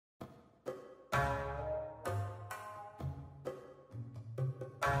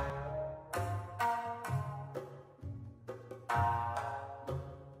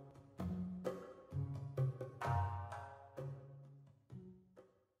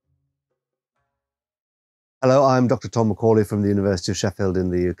Hello, I'm Dr. Tom McAuley from the University of Sheffield in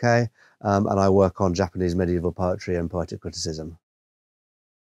the UK, and I work on Japanese medieval poetry and poetic criticism.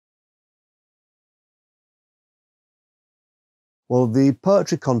 Well, the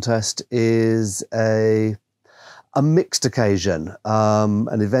poetry contest is a mixed occasion,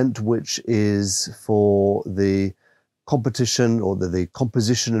 an event which is for the competition or the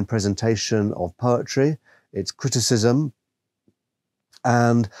composition and presentation of poetry, its criticism,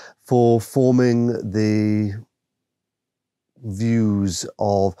 and for forming the views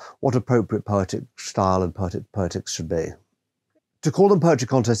of what appropriate poetic style and poetics should be. To call them poetry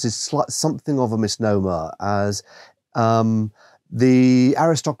contests is something of a misnomer, as the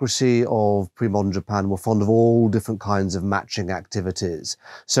aristocracy of pre-modern Japan were fond of all different kinds of matching activities.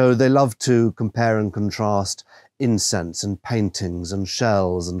 So they loved to compare and contrast incense and paintings and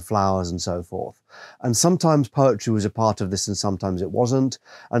shells and flowers and so forth. And sometimes poetry was a part of this and sometimes it wasn't.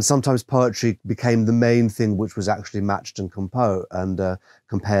 And sometimes poetry became the main thing which was actually matched and compared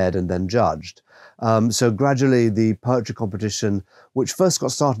and then judged. So gradually the poetry competition, which first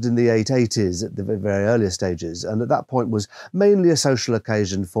got started in the 880s at the very earliest stages, and at that point was mainly a social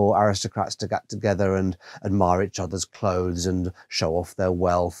occasion for aristocrats to get together and admire each other's clothes and show off their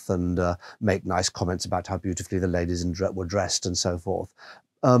wealth and make nice comments about how beautifully the ladies were dressed and so forth,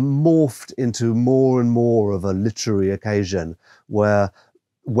 morphed into more and more of a literary occasion where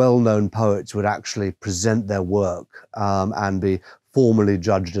well-known poets would actually present their work and be formally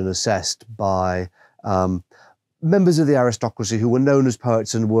judged and assessed by members of the aristocracy who were known as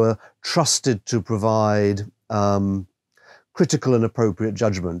poets and were trusted to provide critical and appropriate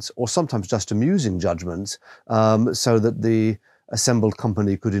judgments, or sometimes just amusing judgments, so that the assembled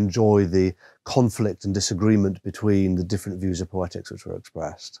company could enjoy the conflict and disagreement between the different views of poetics which were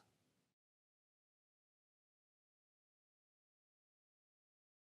expressed.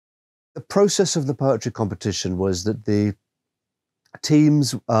 The process of the poetry competition was that the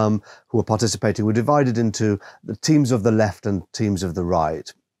teams who were participating were divided into the teams of the left and teams of the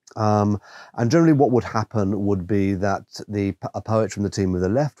right. And generally what would happen would be that a poet from the team of the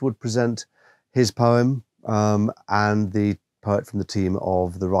left would present his poem, and the poet from the team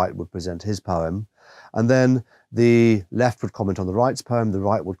of the right would present his poem. And then the left would comment on the right's poem, the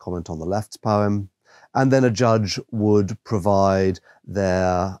right would comment on the left's poem, and then a judge would provide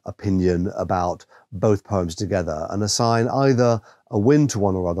their opinion about both poems together and assign either a win to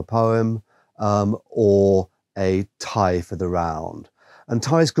one or other poem or a tie for the round. And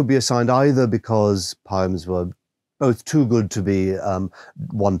ties could be assigned either because poems were both too good to be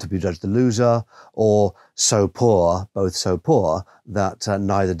one to be judged the loser, or so poor, both so poor, that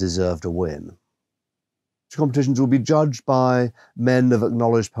neither deserved a win. Competitions will be judged by men of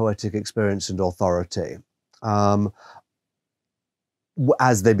acknowledged poetic experience and authority.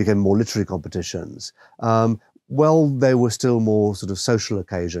 As they became more literary competitions, well, they were still more sort of social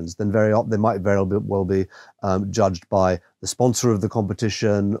occasions. Then they might very well be judged by the sponsor of the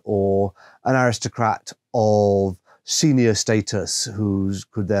competition or an aristocrat of senior status who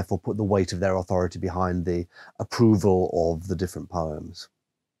could therefore put the weight of their authority behind the approval of the different poems.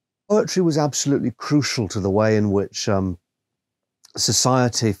 Poetry was absolutely crucial to the way in which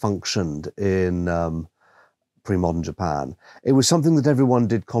society functioned in pre-modern Japan. It was something that everyone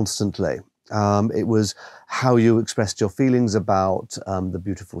did constantly. It was how you expressed your feelings about the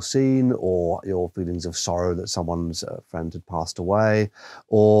beautiful scene, or your feelings of sorrow that someone's friend had passed away,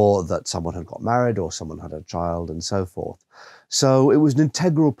 or that someone had got married, or someone had a child, and so forth. So it was an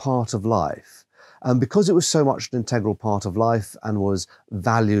integral part of life. And because it was so much an integral part of life and was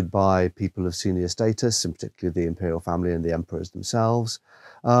valued by people of senior status, and particularly the imperial family and the emperors themselves,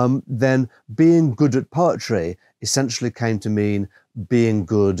 then being good at poetry essentially came to mean being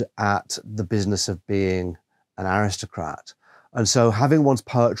good at the business of being an aristocrat. And so having one's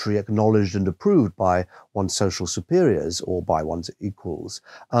poetry acknowledged and approved by one's social superiors or by one's equals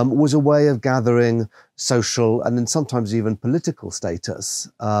was a way of gathering social and then sometimes even political status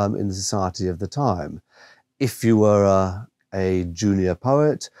in the society of the time. If you were a junior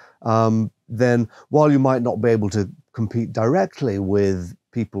poet, then while you might not be able to compete directly with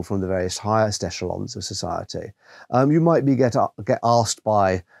people from the various highest echelons of society, you might get asked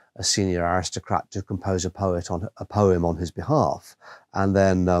by a senior aristocrat to compose a poem on his behalf, and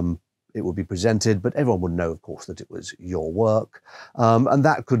then it would be presented, but everyone would know, of course, that it was your work, and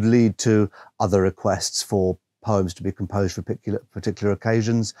that could lead to other requests for poems to be composed for particular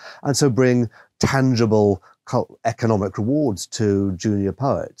occasions, and so bring tangible economic rewards to junior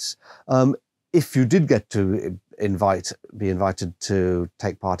poets. if you did get to be invited to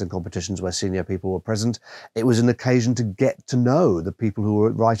take part in competitions where senior people were present, it was an occasion to get to know the people who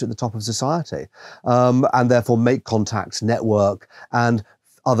were right at the top of society, and therefore make contacts, network, and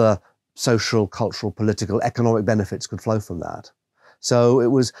other social, cultural, political, economic benefits could flow from that. So it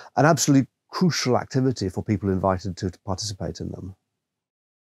was an absolutely crucial activity for people invited to participate in them.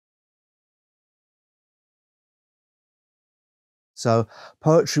 So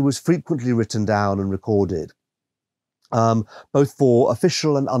poetry was frequently written down and recorded, both for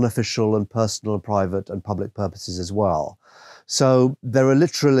official and unofficial and personal and private and public purposes as well. So there are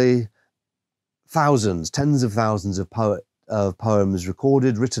literally thousands, tens of thousands of poems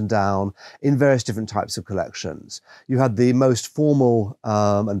recorded, written down in various different types of collections. You had the most formal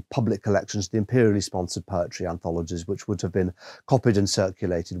and public collections, the imperially sponsored poetry anthologies, which would have been copied and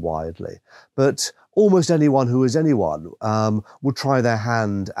circulated widely. But almost anyone who is anyone would try their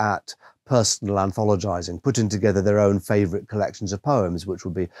hand at personal anthologizing, putting together their own favorite collections of poems, which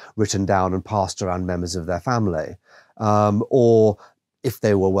would be written down and passed around members of their family. Or if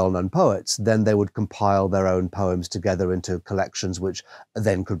they were well-known poets, then they would compile their own poems together into collections, which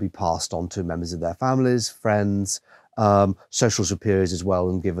then could be passed on to members of their families, friends, social superiors as well,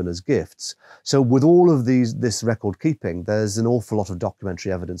 and given as gifts. So with all of this record keeping, there's an awful lot of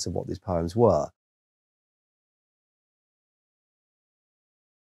documentary evidence of what these poems were.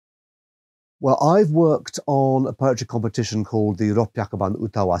 Well, I've worked on a poetry competition called the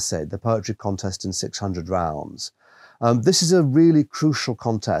uta'awase, the poetry contest in 600 rounds. This is a really crucial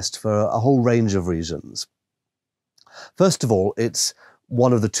contest for a whole range of reasons. First of all, it's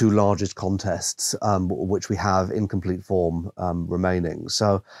one of the two largest contests which we have in complete form remaining.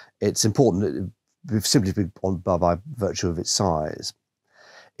 So it's important simply by virtue of its size.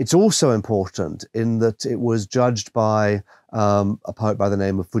 It's also important in that it was judged by a poet by the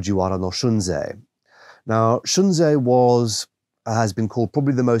name of Fujiwara no Shunzei. Now, Shunzei has been called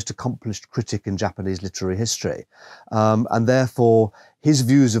probably the most accomplished critic in Japanese literary history. And therefore, his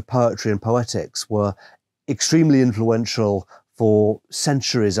views of poetry and poetics were extremely influential for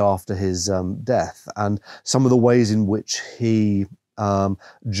centuries after his death. And some of the ways in which he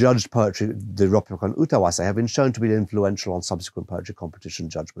judged poetry, the Ropyaku uta'awase, have been shown to be influential on subsequent poetry competition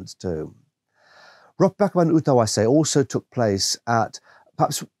judgments too. Ropyaku uta'awase also took place at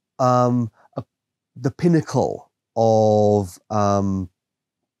perhaps the pinnacle of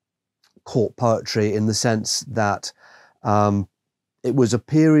court poetry, in the sense that it was a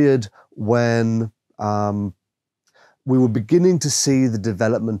period when we were beginning to see the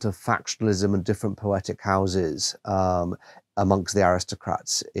development of factionalism and different poetic houses amongst the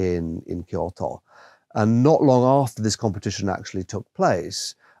aristocrats in Kyoto. And not long after this competition actually took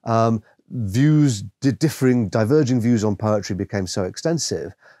place, diverging views on poetry became so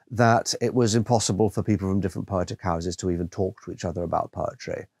extensive that it was impossible for people from different poetic houses to even talk to each other about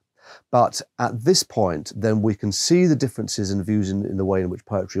poetry. But at this point, then we can see the differences in views in the way in which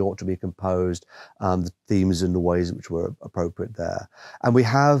poetry ought to be composed, the themes and the ways in which were appropriate there. And we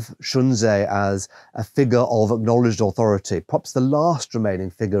have Shunzei as a figure of acknowledged authority, perhaps the last remaining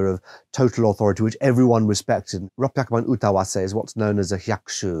figure of total authority, which everyone respected. Ropyaku uta'awase is what's known as a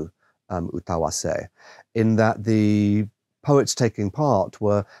hyakushu uta'awase, in that the poets taking part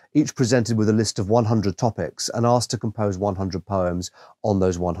were each presented with a list of 100 topics and asked to compose 100 poems on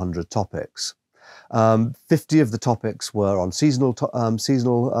those 100 topics. 50 of the topics were on seasonal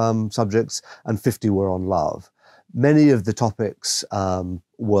subjects, and 50 were on love. Many of the topics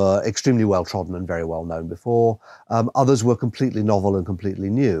were extremely well trodden and very well known before. Others were completely novel and completely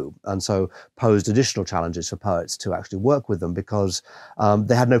new, and so posed additional challenges for poets to actually work with them, because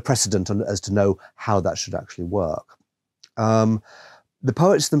they had no precedent as to know how that should actually work. The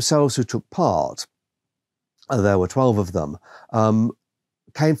poets themselves who took part, there were 12 of them,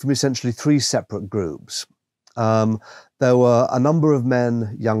 came from essentially 3 separate groups. There were a number of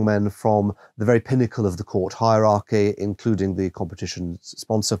young men from the very pinnacle of the court hierarchy, including the competition's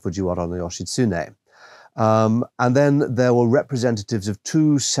sponsor, Fujiwara no Yoshitsune. And then there were representatives of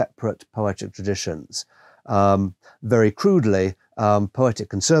 2 separate poetic traditions. Very crudely, poetic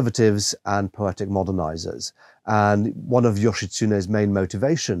conservatives and poetic modernizers. And one of Yoshitsune's main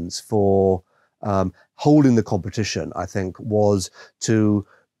motivations for holding the competition, I think, was to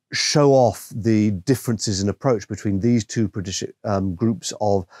show off the differences in approach between these 2 groups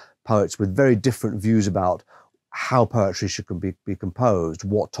of poets with very different views about how poetry should be composed,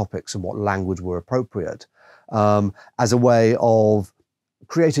 what topics and what language were appropriate, as a way of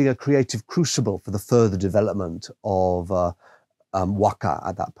creating a creative crucible for the further development of Waka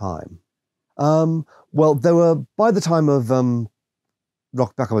at that time. Well, there were, by the time of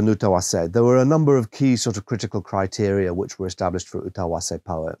Waka and uta'awase, there were a number of key sort of critical criteria which were established for uta'awase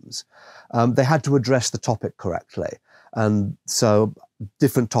poems. They had to address the topic correctly. And so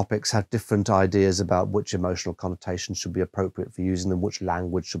different topics had different ideas about which emotional connotations should be appropriate for using them, which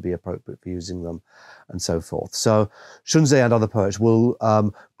language should be appropriate for using them, and so forth. So Shunzei and other poets will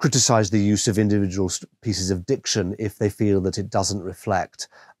criticize the use of individual pieces of diction if they feel that it doesn't reflect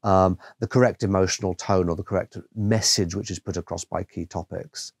the correct emotional tone or the correct message which is put across by key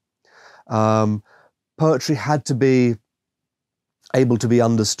topics. Poetry had to be able to be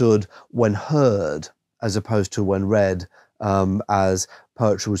understood when heard as opposed to when read, as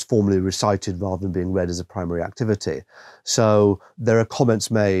poetry was formally recited rather than being read as a primary activity. So there are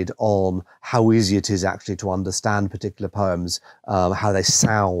comments made on how easy it is actually to understand particular poems, how they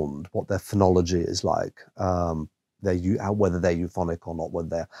sound, what their phonology is like, whether they're euphonic or not, whether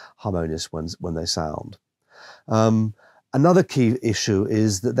they're harmonious when they sound. Another key issue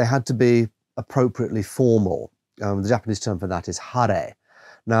is that they had to be appropriately formal. The Japanese term for that is hare.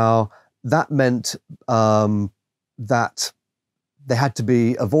 Now, that meant that they had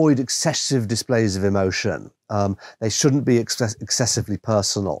to avoid excessive displays of emotion. They shouldn't be excessively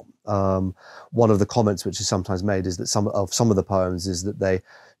personal. One of the comments which is sometimes made is that some of the poems is that they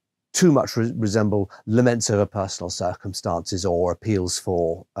too much resemble laments over personal circumstances or appeals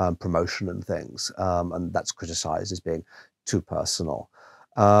for promotion and things, and that's criticized as being too personal.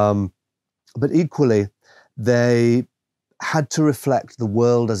 But equally, they had to reflect the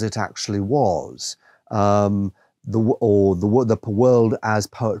world as it actually was, the world as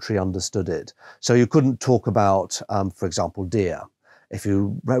poetry understood it. So you couldn't talk about, for example, deer. If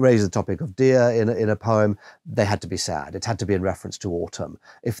you raise the topic of deer in a poem, they had to be sad. It had to be in reference to autumn.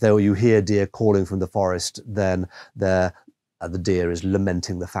 If you hear deer calling from the forest, then the deer is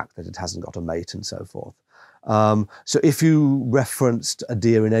lamenting the fact that it hasn't got a mate and so forth. So if you referenced a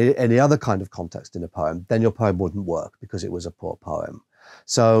deer in any other kind of context in a poem, then your poem wouldn't work because it was a poor poem.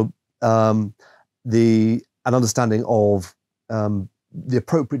 So an understanding of the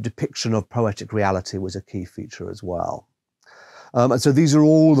appropriate depiction of poetic reality was a key feature as well. And so these are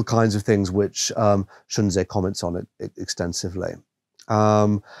all the kinds of things which Shunzei comments on it extensively.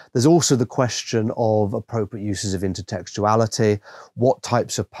 There's also the question of appropriate uses of intertextuality, what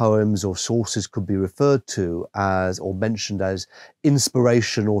types of poems or sources could be referred to as or mentioned as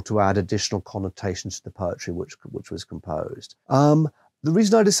inspiration or to add additional connotations to the poetry which was composed. The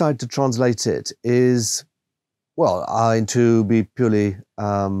reason I decided to translate it is, well, to be purely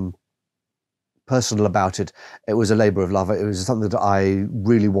personal about it, it was a labor of love. It was something that I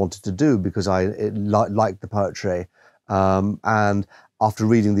really wanted to do because I liked the poetry. And after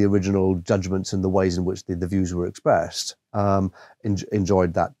reading the original judgments and the ways in which the views were expressed,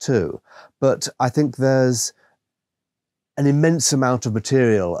 enjoyed that too. But I think there's an immense amount of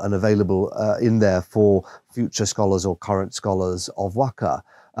material and available in there for future scholars or current scholars of Waka.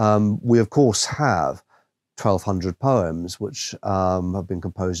 We, of course, have 1,200 poems which have been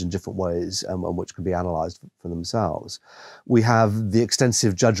composed in different ways and which can be analysed for themselves. We have the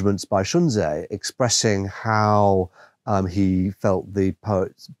extensive judgments by Shunzei expressing how he felt the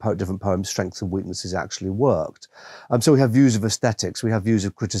different poems' strengths and weaknesses actually worked. So we have views of aesthetics, we have views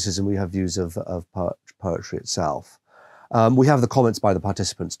of criticism, we have views of poetry itself. We have the comments by the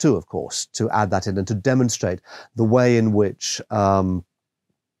participants too, of course, to add that in and to demonstrate the way in which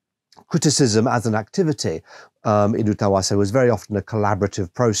criticism as an activity in uta'awase was very often a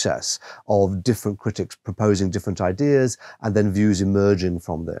collaborative process of different critics proposing different ideas and then views emerging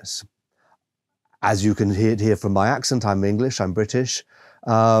from this. As you can hear from my accent, I'm English, I'm British,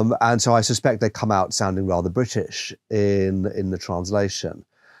 and so I suspect they come out sounding rather British in the translation.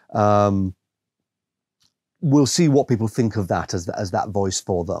 We'll see what people think of that as that voice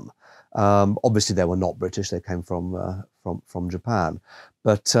for them. Obviously, they were not British; they came from Japan,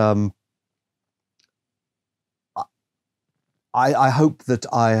 but I hope that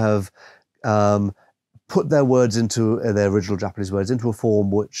I have put their words their original Japanese words into a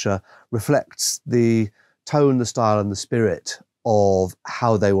form which reflects the tone, the style, and the spirit of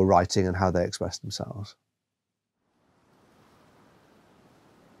how they were writing and how they expressed themselves.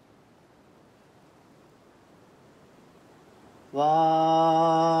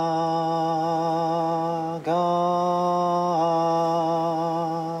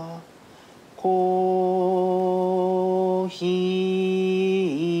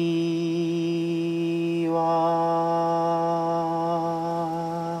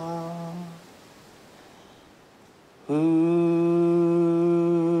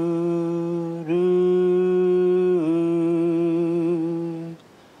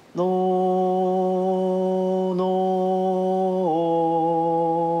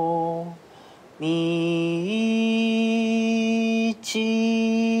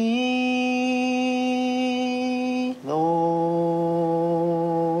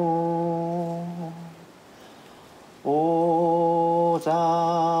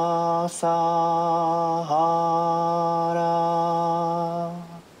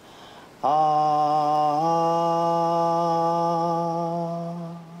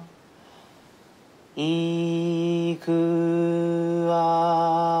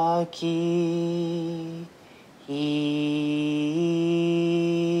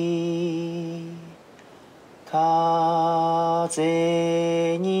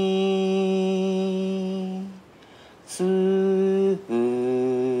 風にす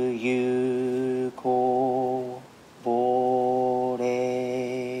ゆこぼ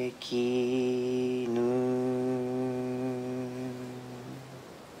れきぬ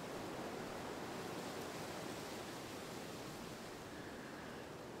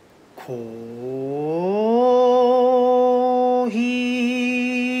こ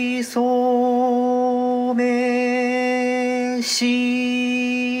ひそめし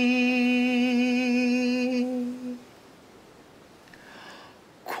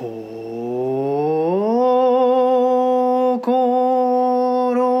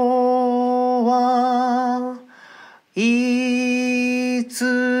心はいつ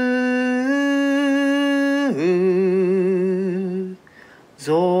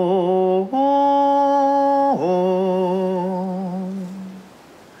ぞ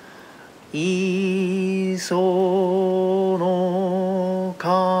いその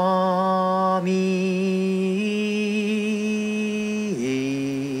神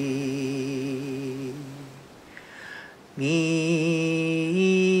み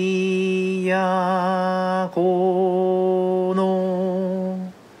やこ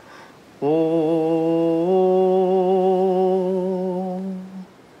の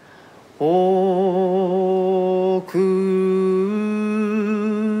奥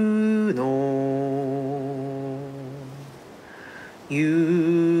の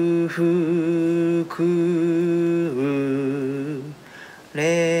裕福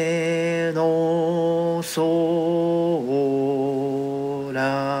れの空